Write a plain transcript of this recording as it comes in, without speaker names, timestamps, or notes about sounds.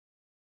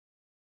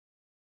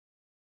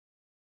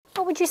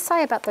What would you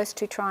say about those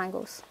two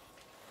triangles?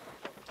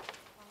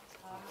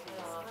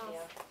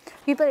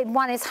 You believe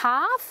one is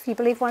half? You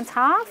believe one's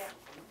half?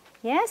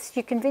 Yes?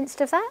 You're convinced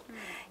of that?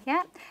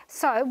 Yeah?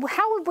 So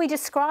how would we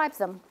describe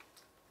them?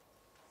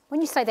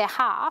 When you say they're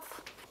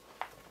half,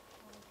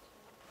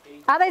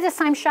 are they the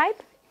same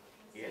shape?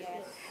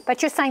 Yes.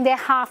 But you're saying they're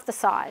half the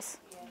size.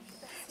 Yes.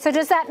 So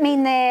does that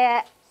mean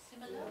they're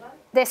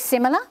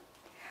similar?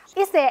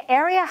 Is their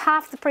area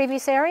half the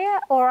previous area,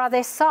 or are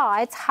their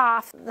sides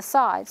half the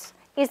sides?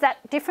 Is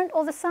that different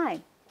or the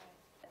same?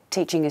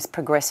 Teaching is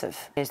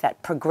progressive. There's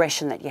that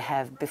progression that you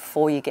have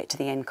before you get to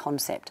the end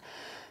concept.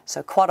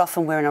 So quite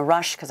often we're in a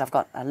rush because I've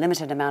got a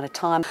limited amount of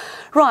time.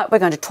 Right, we're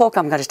going to talk,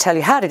 I'm going to tell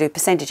you how to do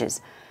percentages.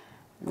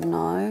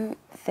 No,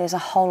 there's a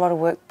whole lot of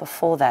work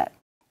before that.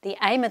 The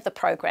aim of the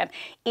program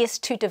is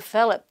to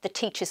develop the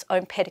teacher's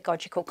own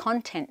pedagogical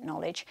content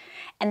knowledge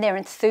and their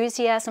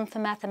enthusiasm for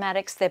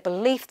mathematics, their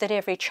belief that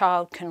every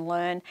child can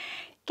learn,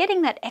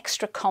 getting that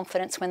extra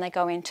confidence when they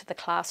go into the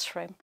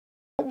classroom.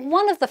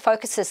 One of the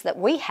focuses that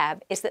we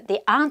have is that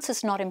the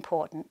answer's not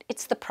important,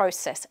 it's the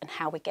process and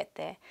how we get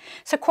there.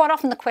 So quite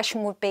often the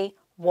question would be,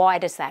 why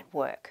does that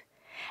work?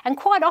 And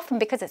quite often,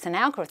 because it's an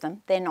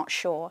algorithm, they're not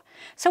sure.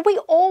 So we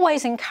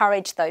always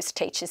encourage those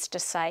teachers to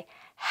say,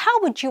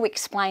 how would you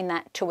explain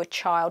that to a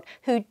child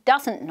who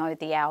doesn't know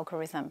the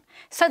algorithm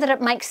so that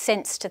it makes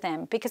sense to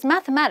them? Because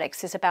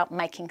mathematics is about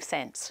making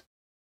sense.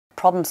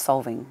 Problem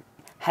solving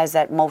has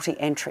that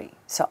multi-entry.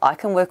 So I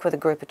can work with a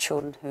group of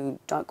children who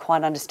don't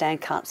quite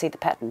understand, can't see the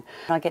pattern.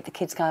 And I get the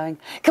kids going,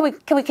 can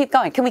we keep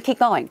going? Can we keep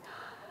going?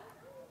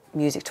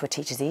 Music to a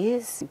teacher's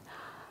ears.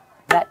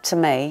 That to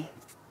me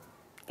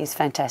is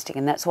fantastic,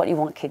 and that's what you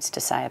want kids to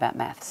say about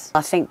maths.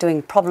 I think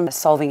doing problem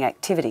solving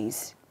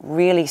activities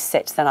really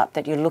sets that up,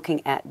 that you're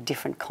looking at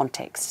different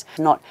contexts.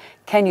 Not,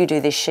 can you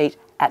do this sheet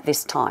at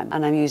this time?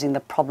 And I'm using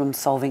the problem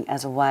solving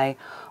as a way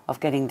of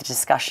getting the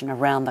discussion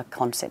around the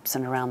concepts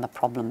and around the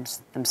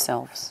problems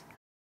themselves.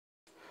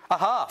 A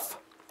half.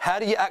 How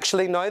do you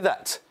actually know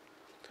that?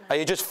 Are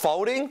you just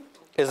folding?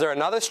 Is there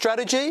another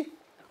strategy?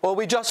 Or are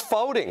we just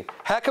folding?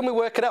 How can we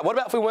work it out? What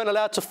about if we weren't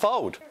allowed to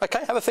fold?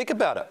 Okay, have a think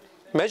about it.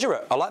 Measure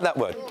it. I like that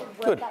word.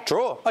 Good.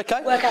 Draw.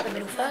 Okay. Work out the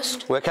middle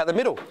first. Work out the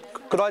middle.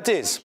 Good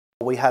ideas.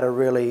 We had a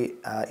really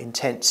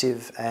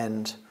intensive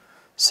and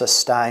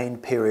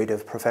sustained period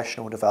of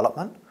professional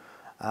development,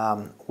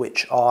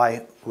 which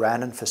I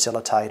ran and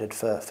facilitated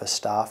for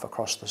staff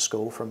across the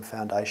school from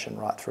foundation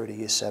right through to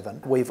Year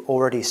 7. We've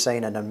already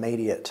seen an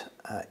immediate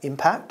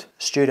impact.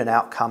 Student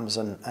outcomes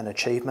and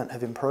achievement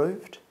have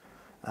improved.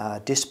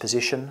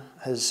 Disposition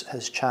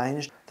has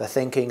changed. The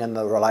thinking and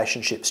the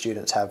relationship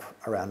students have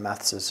around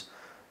maths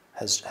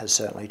has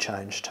certainly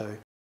changed too.